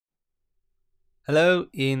Hello,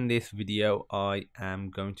 in this video I am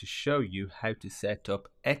going to show you how to set up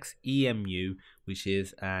xemu, which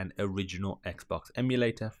is an original Xbox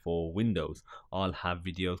emulator for Windows. I'll have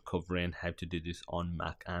videos covering how to do this on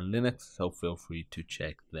Mac and Linux, so feel free to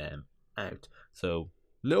check them out. So,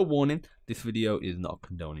 little warning, this video is not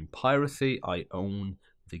condoning piracy. I own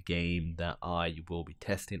the game that I will be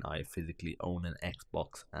testing. I physically own an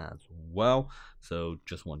Xbox as well, so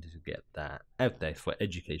just wanted to get that out there for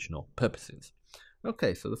educational purposes.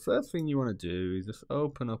 Okay, so the first thing you want to do is just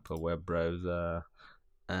open up a web browser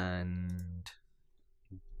and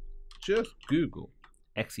just Google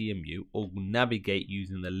xemu or navigate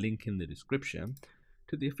using the link in the description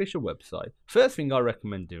to the official website. First thing I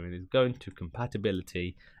recommend doing is going to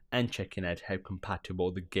Compatibility and checking out how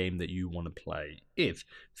compatible the game that you want to play is.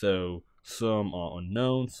 So some are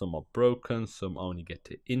unknown, some are broken, some only get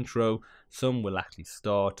to intro, some will actually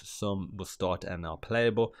start, some will start and are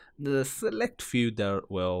playable. There's a select few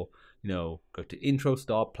that will, go to intro,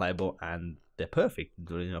 start, playable, and they're perfect,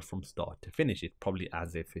 from start to finish. It's probably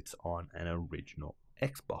as if it's on an original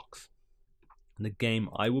Xbox. And the game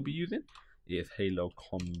I will be using is Halo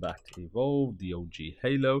Combat Evolved, the OG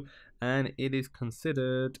Halo, and it is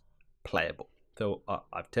considered playable. So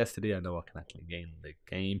I've tested it. I know I can actually game the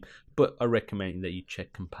game, but I recommend that you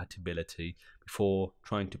check compatibility before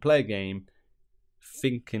trying to play a game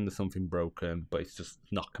thinking there's something broken, but it's just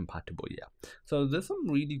not compatible yet. So there's some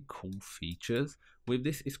really cool features with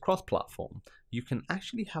this. It's cross-platform. You can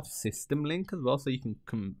actually have system link as well, so you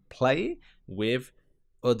can play with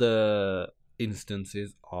other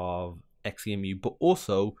instances of xemu, but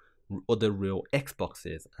also other real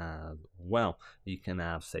Xboxes as well. You can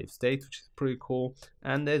have save states, which is pretty cool,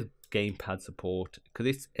 and there's gamepad support because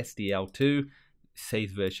it's SDL2.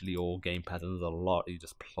 Saves virtually all gamepads, and there's a lot you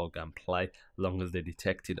just plug and play. As long as they're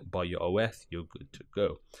detected by your OS, you're good to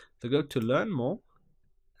go. So go to learn more,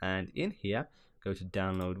 and in here go to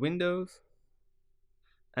download Windows,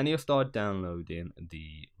 and you'll start downloading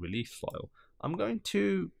the release file. I'm going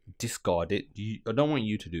to discard it. I don't want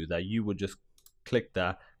you to do that. You would just click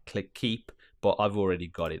that, click keep, but I've already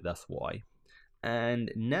got it, that's why.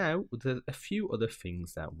 And now there's a few other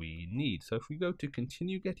things that we need. So if we go to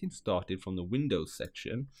continue getting started from the Windows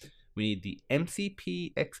section, we need the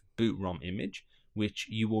MCPX boot ROM image, which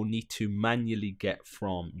you will need to manually get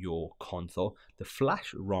from your console. The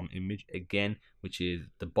flash ROM image, again, which is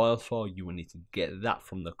the BIOS file, you will need to get that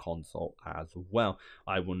from the console as well.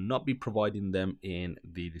 I will not be providing them in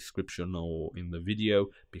the description or in the video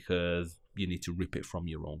because you need to rip it from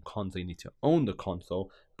your own console. You need to own the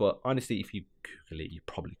console, but honestly, if you Google it, you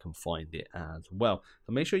probably can find it as well.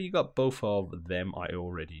 So make sure you got both of them. I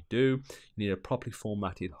already do. You need a properly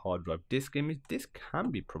formatted hard drive disk image. This can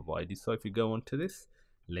be provided. So if you go onto this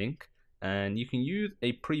link, and you can use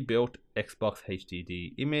a pre-built Xbox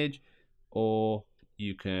HDD image, or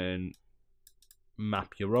you can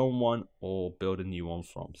map your own one or build a new one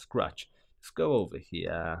from scratch. Let's go over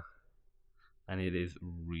here, and it is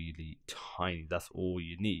really tiny. That's all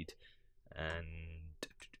you need. And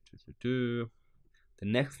the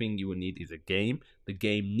next thing you will need is a game. The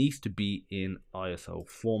game needs to be in ISO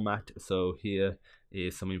format. So here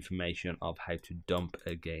is some information of how to dump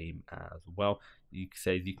a game as well. You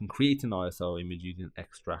say you can create an ISO image using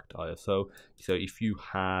extract ISO. So if you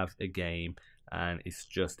have a game and it's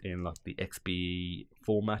just in like the XB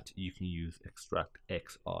format, you can use extract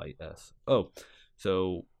XISO.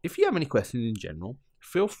 So if you have any questions in general,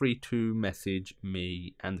 feel free to message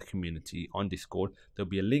me and the community on Discord. There'll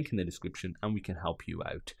be a link in the description and we can help you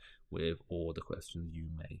out with all the questions you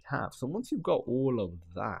may have. So once you've got all of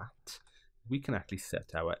that, we can actually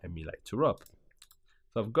set our emulator up.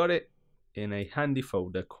 So I've got it in a handy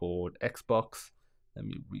folder called Xbox. Let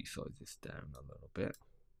me resize this down a little bit.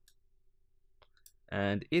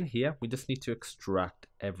 And in here, we just need to extract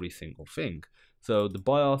every single thing. So the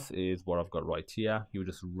BIOS is what I've got right here. You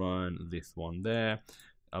just run this one there.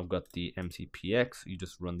 I've got the MCPX. You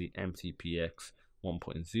just run the MCPX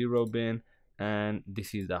 1.0 bin. And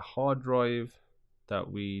this is the hard drive that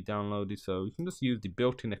we downloaded. So you can just use the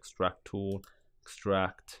built-in extract tool,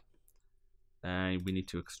 extract. And we need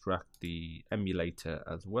to extract the emulator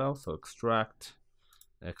as well. So extract,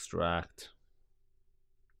 extract.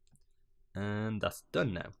 And that's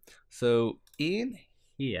done now. So in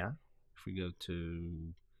here, if we go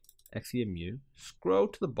to xemu, scroll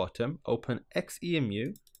to the bottom, open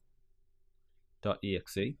xemu.exe.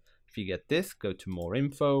 If you get this, go to more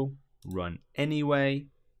info, run anyway,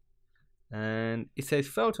 and it says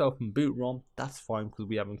fail to open boot ROM. That's fine because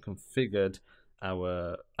we haven't configured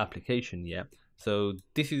our application yet. So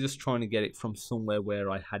this is just trying to get it from somewhere where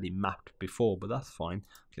I had it mapped before, but that's fine.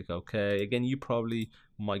 Click OK. Again, you probably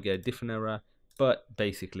might get a different error, but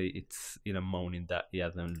basically it's moaning that he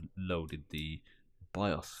hasn't loaded the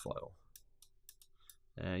BIOS file.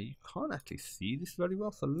 You can't actually see this very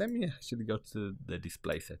well, so let me actually go to the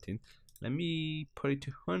display setting. Let me put it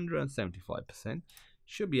to 175%.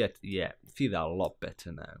 Should be at, yeah, see that a lot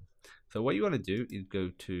better now. So what you want to do is go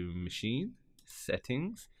to Machine,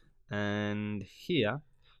 Settings, and here,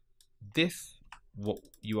 this, what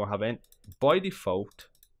you will have, by default,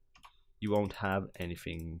 you won't have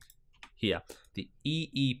anything here. The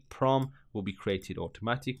EEPROM will be created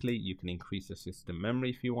automatically. You can increase the system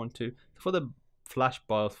memory if you want to. For the flash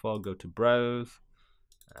BIOS file, go to Browse,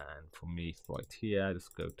 and for me it's right here.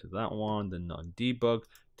 Just go to that one, the non-debug.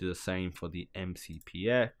 Do the same for the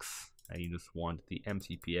MCPX, and you just want the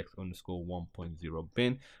MCPX underscore 1.0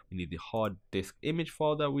 bin. We need the hard disk image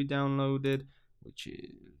file that we downloaded, which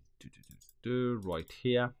is right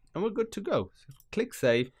here, and we're good to go. So click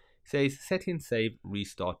save. It says settings save,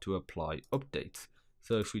 restart to apply updates.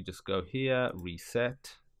 So if we just go here,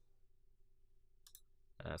 reset.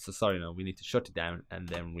 So sorry, no, we need to shut it down and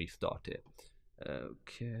then restart it.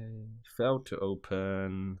 Okay, failed to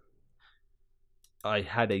open. I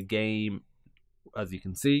had a game, as you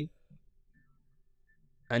can see,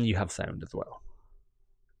 and you have sound as well.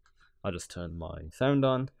 I'll just turn my sound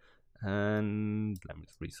on, and let me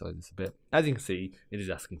just resize this a bit. As you can see, it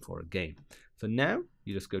is asking for a game. So now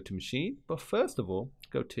you just go to Machine, but first of all,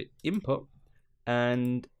 go to Input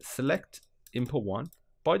and select Input 1.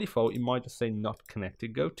 By default, it might just say not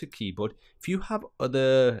connected. Go to Keyboard. If you have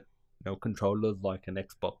other controllers like an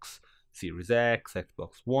Xbox Series X,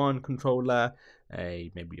 Xbox One controller,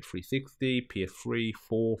 maybe a 360, PS3,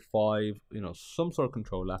 4, 5, some sort of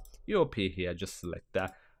controller, you'll appear here. Just select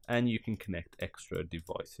that, and you can connect extra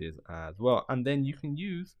devices as well. And then you can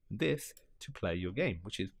use this to play your game,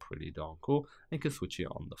 which is pretty darn cool. And you can switch it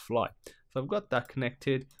on the fly. So I've got that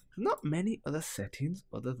connected. There's not many other settings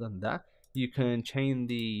other than that. You can change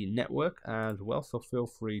the network as well, so feel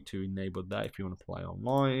free to enable that if you want to play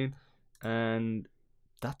online. And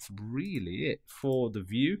that's really it. For the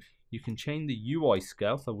view, you can change the UI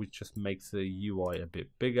scale, so which just makes the UI a bit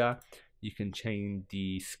bigger. You can change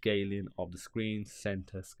the scaling of the screen,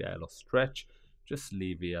 center, scale, or stretch. Just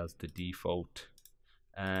leave it as the default.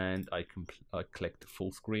 And I click the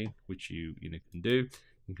full screen, which you can do.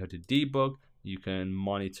 You can go to debug. You can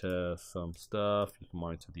monitor some stuff. You can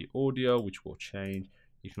monitor the audio, which will change.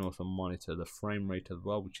 You can also monitor the frame rate as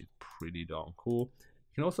well, which is pretty darn cool.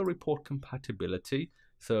 You can also report compatibility.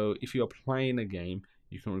 So if you're playing a game,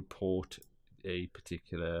 you can report a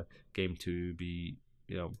particular game to be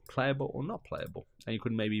playable or not playable. And you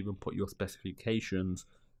could maybe even put your specifications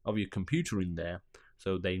of your computer in there,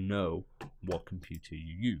 so they know what computer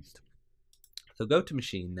you used. So go to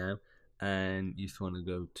Machine now, and you just want to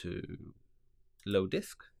go to Load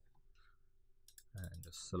Disk, and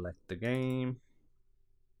just select the game.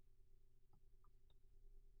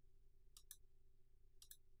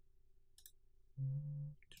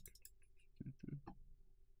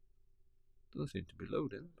 Doesn't seem to be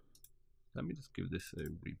loading. Let me just give this a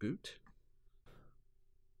reboot.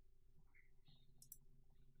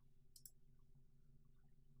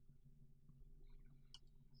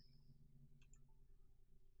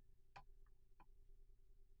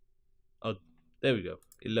 Oh, there we go.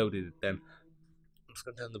 It loaded it then. I'm just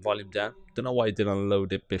going to turn the volume down. Don't know why it didn't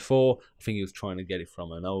load it before. I think he was trying to get it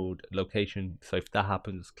from an old location. So if that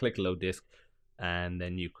happens, click load disk, and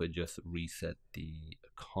then you could just reset the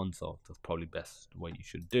console. That's probably best what you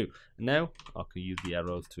should do. And now I could use the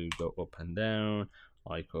arrows to go up and down.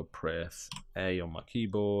 I could press A on my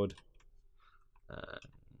keyboard, and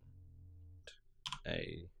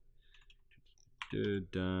A.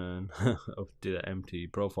 Done. Up to the empty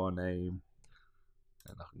profile name.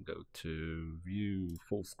 And I can go to view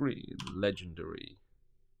full screen, legendary.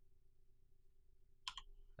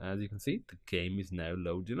 As you can see, the game is now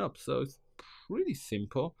loading up. So it's pretty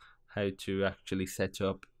simple how to actually set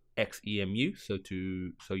up xemu so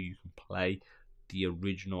you can play the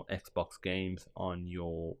original Xbox games on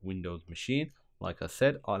your Windows machine. Like I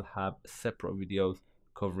said, I'll have separate videos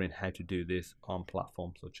covering how to do this on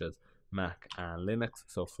platforms such as Mac and Linux,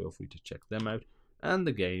 so feel free to check them out. And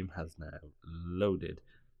the game has now loaded.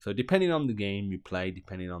 So depending on the game you play,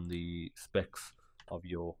 depending on the specs of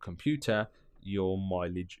your computer, your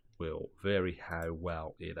mileage will vary how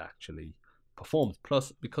well it actually performs.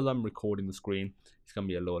 Plus, because I'm recording the screen, it's going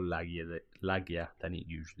to be a little laggier than it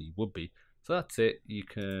usually would be. So that's it. You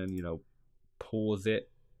can pause it.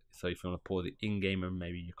 So if you want to pause it in game, and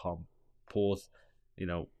maybe you can't pause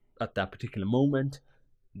at that particular moment,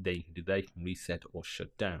 then you can do that. You can reset or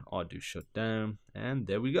shut down. I'll do shut down, and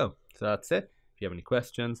there we go. So that's it. If you have any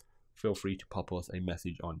questions, feel free to pop us a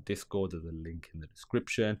message on Discord. There's a link in the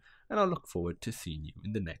description, and I look forward to seeing you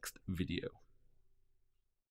in the next video.